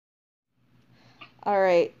All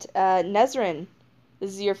right, Nezrin,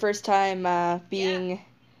 this is your first time Yeah. being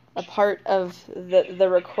a part of the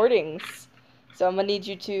recordings, so I'm gonna need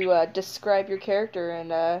you to describe your character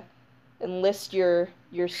and list your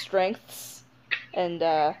strengths and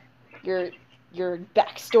your your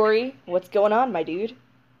backstory. What's going on, my dude?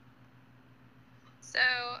 So,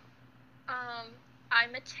 um,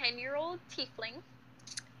 I'm a 10-year-old tiefling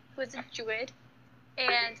who is a druid,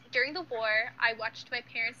 and during the war, I watched my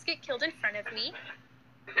parents get killed in front of me.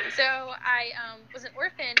 So I was an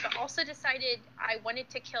orphan, but also decided I wanted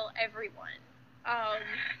to kill everyone. Um,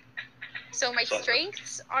 so my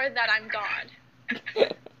strengths are that I'm God,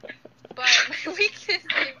 but my weaknesses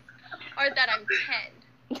are that I'm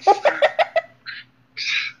 10.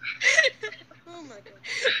 Oh my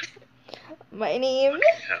god. My name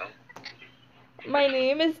Hell. my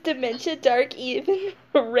name is Dementia Dark Even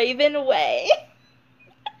Raven Way.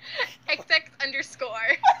 XX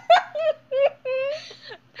underscore.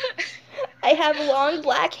 I have long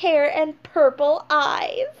black hair and purple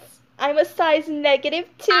eyes. I'm a size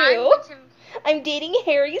 -2. I'm dating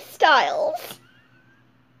Harry Styles.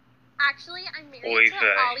 Actually, I'm married Oy to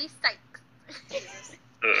vey. Ollie Sykes.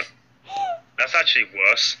 Ugh. That's actually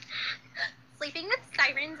worse. Sleeping with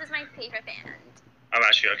Sirens is my favorite band. I'm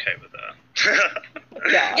actually okay with that.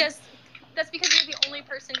 God. Yes, that's because you're the only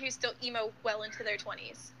person who's still emo well into their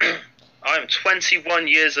 20s. I'm 21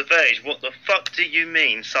 years of age. What the fuck do you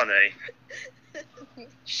mean, Sonny?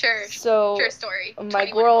 Sure. So, Sure story. my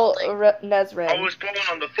 21 girl balding. I Nezrin. was born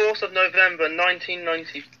on the 4th of November,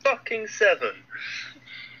 1997.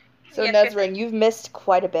 So Yeah, sure Nezrin, thing. you've missed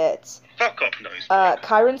quite a bit. Fuck off, nose.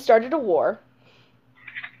 Chiron started a war,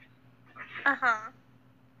 Uh-huh.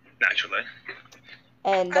 Naturally.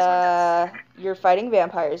 and As one does. you're fighting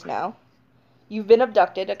vampires now. You've been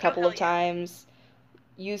abducted a couple hell of yeah. times.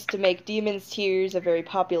 Used to make demon's tears a very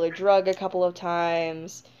popular drug a couple of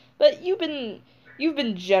times, but you've been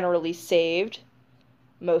generally saved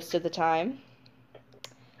most of the time.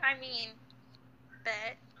 I mean,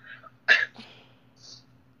 bet.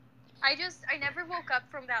 I never woke up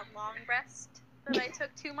from that long rest that I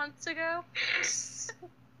took 2 months ago.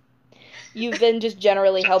 You've been just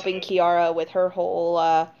generally helping Kiara with her whole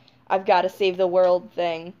I've got to save the world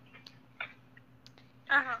thing.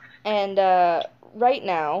 Uh-huh. And right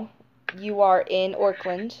now, you are in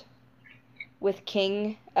Orkland with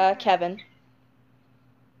King Kevin.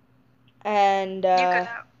 And You cut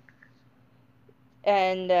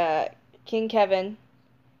out. King Kevin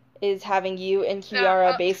is having you and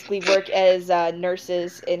Kiara basically work as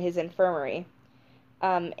nurses in his infirmary.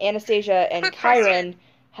 Anastasia and Quick Chiron question.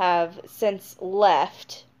 have since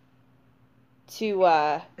left to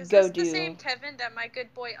Is go this do. the same Kevin that my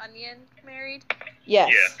good boy Onion married?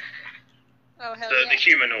 Yes. Yeah. Oh, hell The yeah.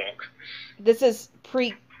 human orc. This is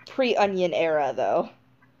pre-Onion era though.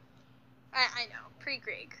 I know.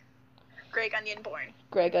 Pre-Greg. Greg Onion born.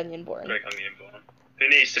 Greg Onionborn. Greg Onionborn. Who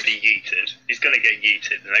needs to be yeeted? He's gonna get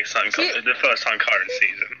yeeted the next time, the first time Kyron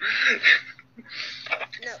sees him.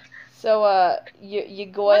 No. So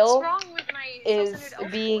What's Goyle wrong with my is self-centered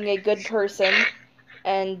elf being boy? a good person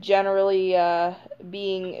and generally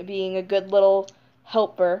being a good little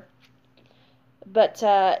helper. But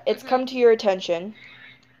it's come to your attention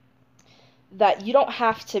that you don't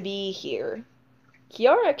have to be here.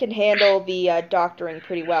 Kiara can handle the doctoring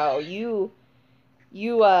pretty well. You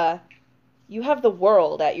have the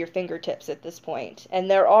world at your fingertips at this point, and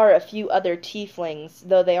there are a few other tieflings,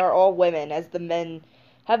 though they are all women, as the men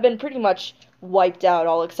have been pretty much wiped out,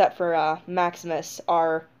 all except for Maximus,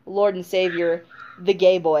 our Lord and Savior, the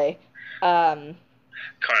gay boy. Kyron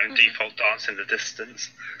default dance in the distance.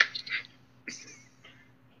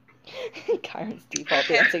 Chiron's default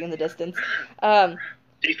dancing in the distance.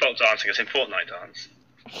 Default dancing is in Fortnite dance.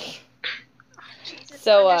 Jesus,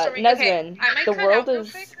 So, thunderstorming. Nezrin, I might the cut world out real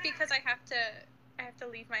is- quick because I have to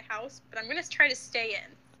leave my house, but I'm gonna try to stay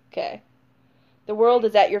in. Okay. The world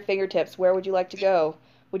is at your fingertips. Where would you like to go?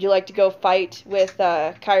 Would you like to go fight with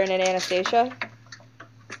Chiron and Anastasia?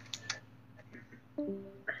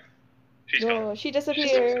 She's No, gone. she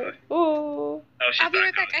disappeared. Ooh. Oh, she's I'll be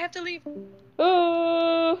right back. I gone. have to leave.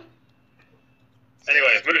 Ooh. Anyway,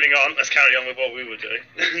 moving on. Let's carry on with what we were doing.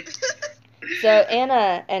 So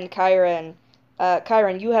Anna and Chiron,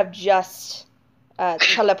 you have just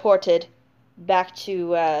teleported back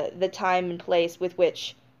to the time and place with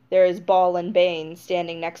which there is Ball and Bane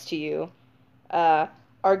standing next to you.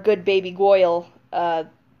 Our good baby Goyle,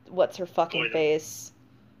 what's her fucking Goyle. face?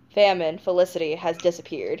 Famine, Felicity, has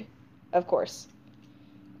disappeared, of course.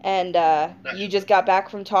 And you just got back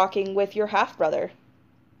from talking with your half-brother.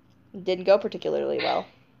 Didn't go particularly well.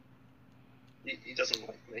 He doesn't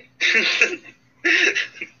like me.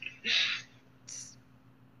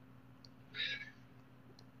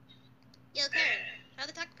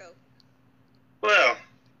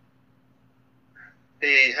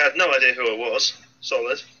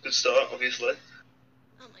 good start, obviously.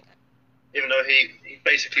 Oh my god. Even though he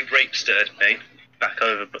basically rape stirred me back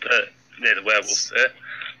over near the werewolf bit.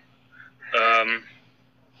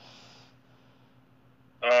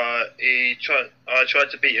 I tried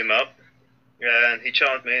to beat him up, and he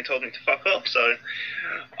charmed me and told me to fuck off. So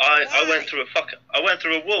I went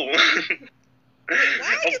through a wall.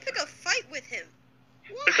 Why would you pick a fight with him?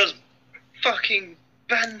 Why? Because fucking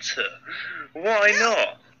banter. Why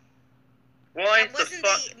not? Why that wasn't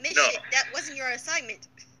the mission. not? That wasn't your assignment.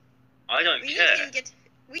 I don't care.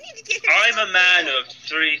 We need to get him. I'm a man of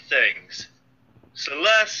three things: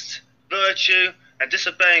 Celeste, virtue, and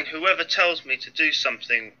disobeying whoever tells me to do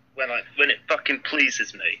something when it fucking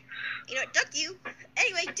pleases me. You know, duck you.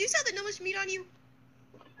 Anyway, do you still have the numbers meat on you?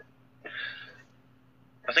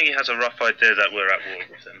 I think he has a rough idea that we're at war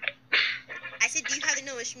with him. I said, do you have the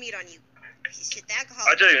numbers meat on you? Shit, the alcohol.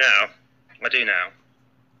 I do now.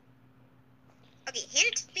 Okay, hand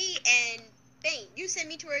it to me, and Bane, you send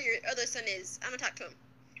me to where your other son is. I'm gonna talk to him.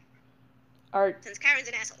 Since Kyron's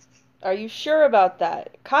an asshole. Are you sure about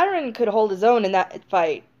that? Kyron could hold his own in that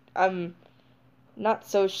fight. I'm not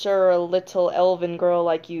so sure a little elven girl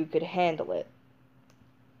like you could handle it.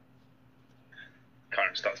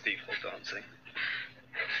 Kyron starts default dancing.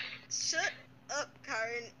 Shut up,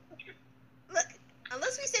 Kyron. Look,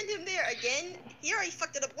 unless we send him there again, he already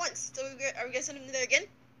fucked it up once. So are we gonna send him there again?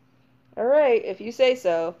 Alright, if you say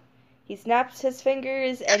so. He snaps his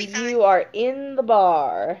fingers and That'll be you are in the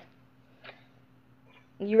bar.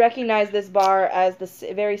 You recognize this bar as the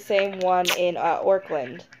very same one in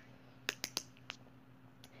Orkland.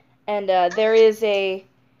 And there is a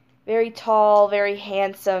very tall, very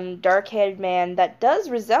handsome, dark-haired man that does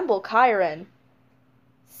resemble Kyron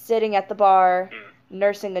sitting at the bar,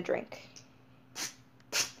 nursing a drink.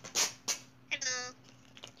 Hello.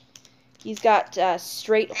 He's got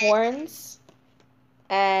straight horns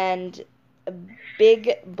and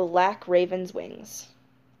big black raven's wings.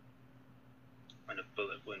 And a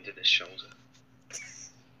bullet wounded his shoulder.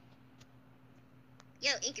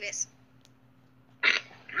 Yo, Incubus.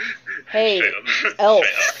 Hey, Straight up. elf.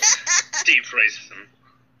 Straight up. Deep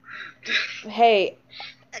racism. Hey,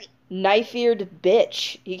 Okay. knife-eared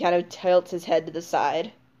bitch. He kind of tilts his head to the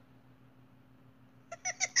side.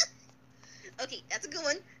 Okay, that's a good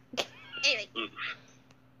one. Anyway.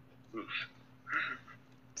 Oof.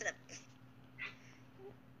 To the...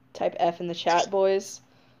 Type F in the chat, boys.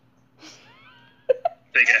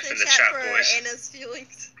 Big F in the chat, for boys. Anna's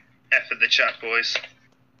feelings. F in the chat, boys.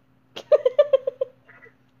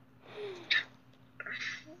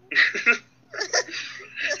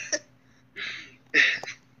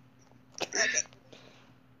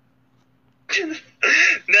 Okay.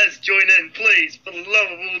 Nez, join in, please. For the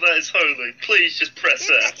love of all that is holy, please just press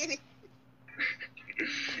Get F. back in.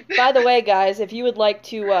 By the way, guys, if you would like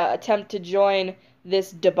to attempt to join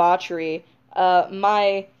this debauchery,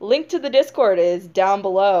 my link to the Discord is down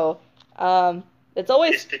below. It's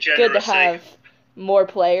always It's good to have more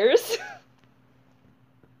players.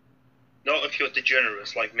 Not if you're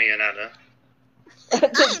degenerates like me and Anna.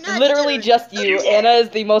 It's not literally degenerate. just you. You are. Anna is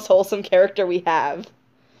the most wholesome character we have.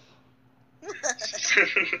 I'm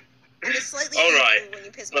just slightly Alright, evil when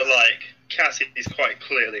you piss me but off. like, Cassie is quite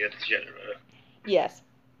clearly a degenerate. Yes.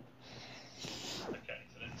 Okay,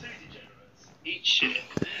 so there's two degenerates. Eat shit.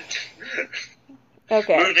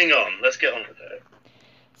 Okay. Moving on, let's get on with it.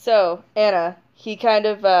 So, Anna, he kind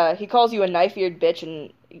of, he calls you a knife-eared bitch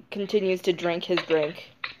and continues to drink his drink.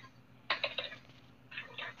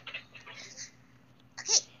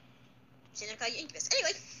 Okay. Shouldn't have called you Incubus.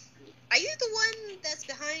 Anyway, are you the one that's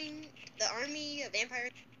behind the army of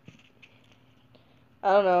vampires?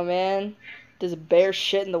 I don't know, man. Does a bear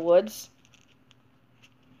shit in the woods?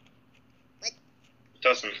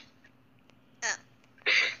 Doesn't. Oh.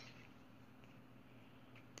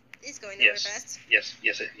 It's going nowhere Yes. fast. Yes,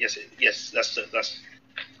 that's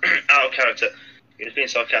out of character. He was being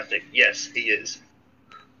sarcastic. Yes, he is.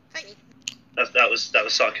 Fight me. That was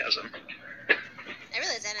sarcasm. I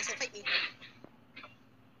realized that and I said fight me.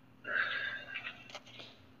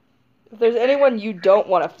 If there's anyone you don't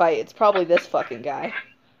want to fight, it's probably this fucking guy.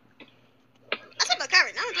 I said about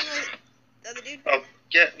Kyron. I don't talk about the other dude. I'll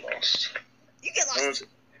get lost. You get lost.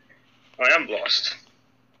 I am lost.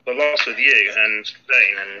 But lost with you and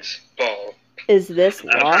Bane and Ball. Is this And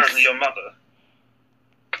Loss? apparently your mother.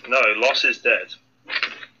 No, Loss is dead.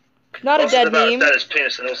 Not a Loss dead is about meme. as dead as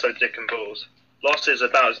penis and also dick and balls. Loss is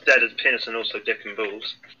about as dead as penis and also dick and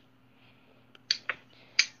balls.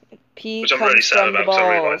 P Which I'm really comes sad from the about because I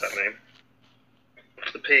really like balls. that meme.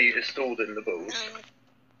 The P is stored in the balls. Um,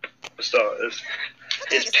 For starters. what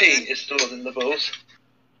the His heck is P going on? is stored in the balls.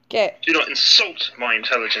 Okay, Do not insult my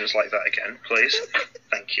intelligence like that again, please.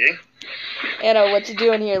 Thank you. Anna, what you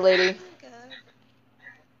doing here, lady? Oh god.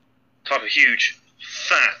 Type of huge,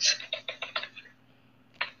 fat.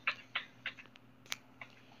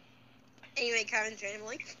 Anyway, Karen's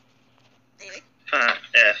randomly. Anyway. Fat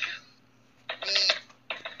F. Yeah.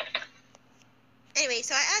 Anyway,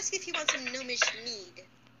 so I asked if you want some gnomish mead.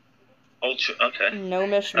 Ultra. Okay.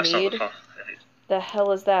 Gnomish That's not the mead? fun. The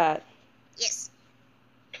hell is that? Yes.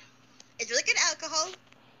 It's really good alcohol.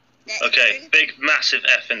 That Okay, big, massive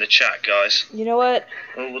F in the chat, guys. You know what?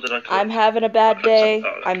 Oh, what did I call I'm it? having a bad I day.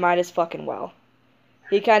 put some I might as fucking well.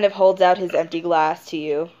 He kind of holds out his empty glass to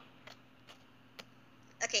you.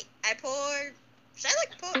 Okay, I poured. Should I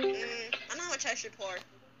like pour? I don't know how much I should pour.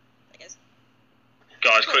 I guess.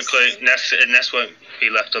 Guys, quickly, Ness won't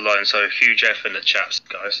be left alone, so huge F in the chat,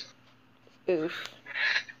 guys. Oof.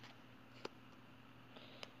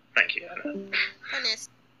 Thank you, Anna. Goodness.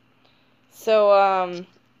 So,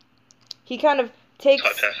 he kind of takes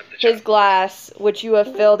Type F in the his chat. glass, which you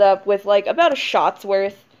have filled up with, like, about a shot's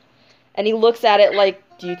worth, and he looks at it like,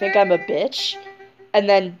 do you think I'm a bitch? And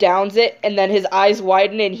then downs it, and then his eyes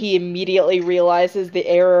widen, and he immediately realizes the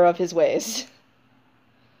error of his ways.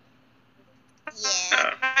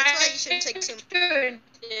 Yeah. That's why you shouldn't take too much.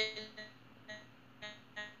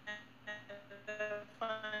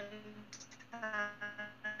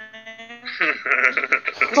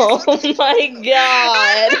 Oh my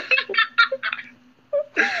god!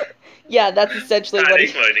 Yeah, that's essentially what Panic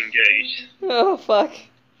he... mode engaged. Oh, fuck.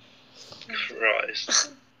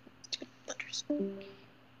 Christ.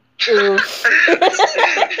 Oof.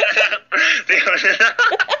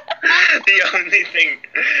 The only thing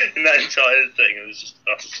in that entire thing was just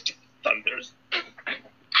us thunders.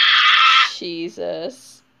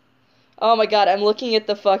 Jesus. Oh my god, I'm looking at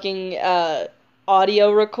the fucking,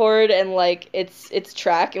 audio record, and, like, it's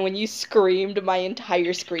track, and when you screamed, my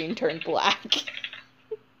entire screen turned black.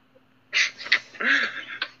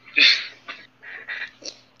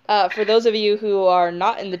 For those of you who are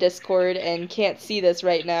not in the Discord and can't see this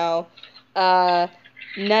right now,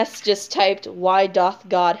 Ness just typed, "Why doth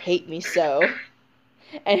God hate me so?"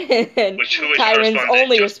 And Which Kyron's responded,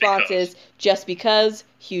 only "Just response because." is, "Just because,"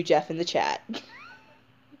 huge F in the chat.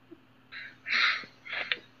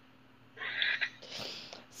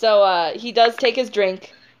 So, he does take his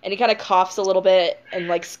drink, and he kind of coughs a little bit, and,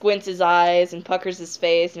 like, squints his eyes, and puckers his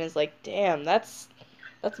face, and is like, damn, that's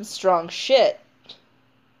some strong shit.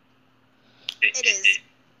 It is.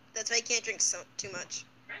 That's why you can't drink too much,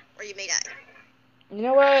 or you may die, You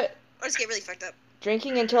know what? or just get really fucked up.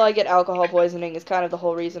 Drinking until I get alcohol poisoning is kind of the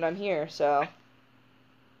whole reason I'm here, so...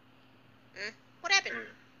 What happened?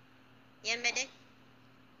 You had a bad day?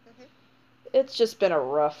 It's just been a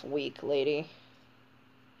rough week, lady.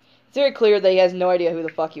 It's very clear that he has no idea who the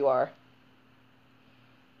fuck you are.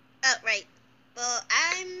 Oh, right. Well,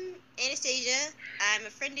 I'm Anastasia. I'm a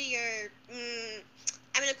friend of your...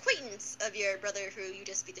 I'm an acquaintance of your brother who you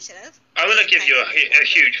just beat the shit out of. I'm gonna give you a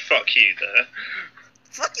huge fuck you there.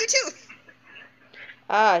 Fuck you too!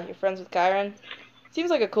 Ah, you're friends with Kyron? Seems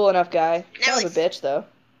like a cool enough guy. Now, Kind of a bitch, though.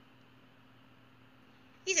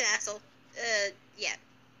 He's an asshole. Yeah.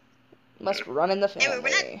 Must run in the Anyway, we're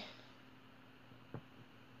family.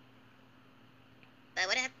 But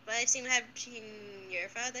what happened? I seem to have seen your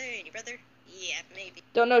father and your brother. Yeah, maybe.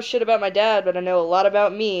 Don't know shit about my dad, but I know a lot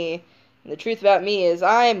about me. And the truth about me is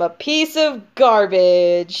I'm a piece of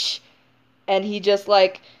garbage. And he just,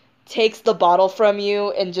 like, takes the bottle from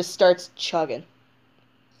you and just starts chugging.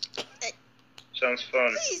 Sounds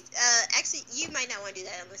fun. Please, actually, you might not want to do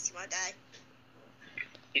that unless you want to die.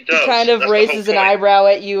 He does. He kind of That's the raises whole an point. eyebrow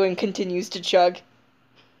at you and continues to chug.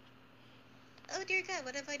 Oh dear God,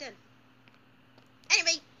 what have I done?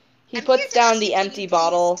 Anyway, He I'm puts here to down ask the you, can empty you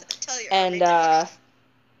bottle, please tell your and, honor to fuck off?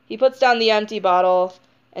 he puts down the empty bottle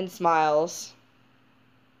and smiles.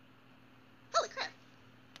 Holy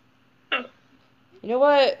crap! You know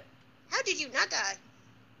what? How did you not die?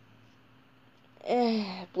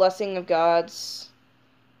 Blessing of gods.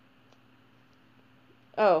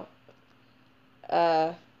 Oh.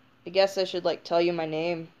 I guess I should, like, tell you my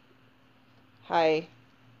name. Hi.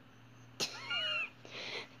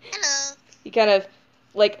 Hello. He kind of,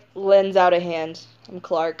 like, lends out a hand. I'm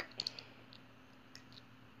Clark.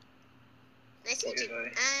 Nice to meet you.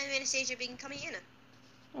 Okay. I'm Anastasia becoming Anna.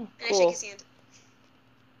 Oh, And I shake cool. his hand.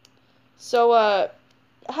 So, a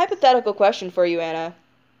hypothetical question for you, Anna.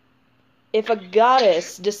 If a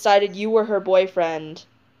goddess decided you were her boyfriend,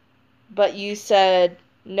 but you said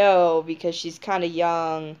no because she's kind of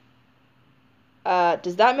young,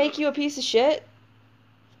 does that make you a piece of shit?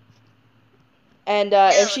 And No,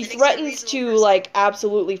 if she that makes you a threatens reasonable to person. like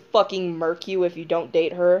absolutely fucking murk you if you don't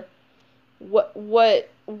date her,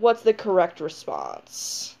 what's the correct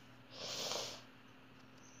response?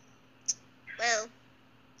 Well,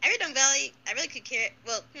 I really don't value. I really could care.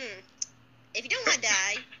 Well, if you don't want to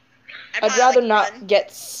die, I'd I'd probably rather like not run.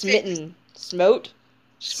 get smitten. Smote?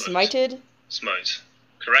 Smote. Smited? Smote.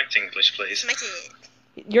 Correct English, please. Smite it.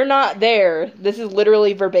 You're not there. This is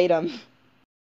literally verbatim.